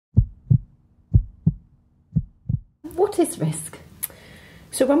What is risk?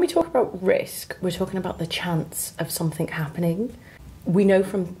 So when we talk about risk, we're talking about the chance of something happening. We know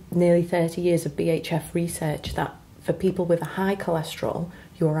from nearly 30 years of BHF research that for people with a high cholesterol,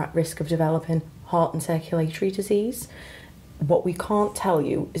 you're at risk of developing heart and circulatory disease. What we can't tell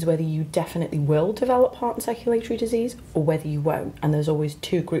you is whether you definitely will develop heart and circulatory disease or whether you won't. And there's always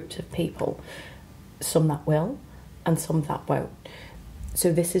two groups of people, some that will and some that won't.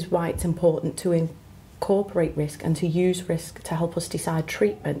 So this is why it's important to incorporate risk and to use risk to help us decide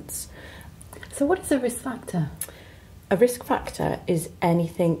treatments. So what is a risk factor? A risk factor is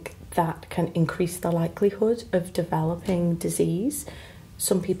anything that can increase the likelihood of developing disease.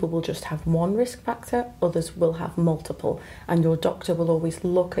 Some people will just have one risk factor, others will have multiple, and your doctor will always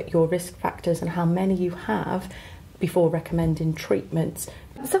look at your risk factors and how many you have before recommending treatments.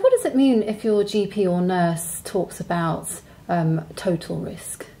 So what does it mean if your GP or nurse talks about total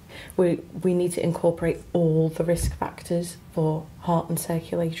risk? We need to incorporate all the risk factors for heart and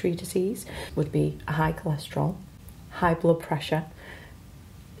circulatory disease. Would be a high cholesterol, high blood pressure,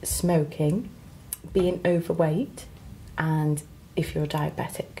 smoking, being overweight, and if you're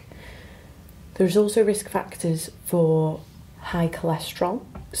diabetic. There's also risk factors for high cholesterol,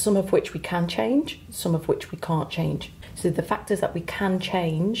 some of which we can change, some of which we can't change. So the factors that we can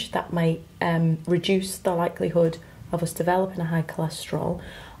change that may reduce the likelihood of us developing a high cholesterol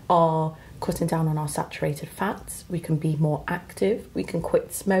are cutting down on our saturated fats. We can be more active, we can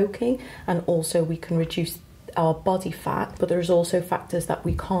quit smoking, and also we can reduce our body fat. But there's also factors that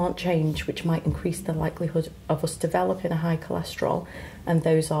we can't change which might increase the likelihood of us developing a high cholesterol, and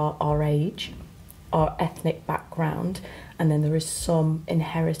those are our age, our ethnic background, and then there is some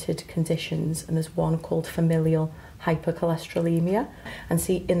inherited conditions, and there's one called familial hypercholesterolemia. And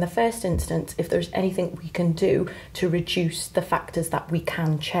see, in the first instance, if there's anything we can do to reduce the factors that we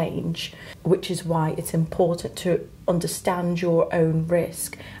can change, which is why it's important to understand your own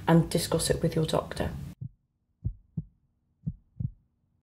risk and discuss it with your doctor.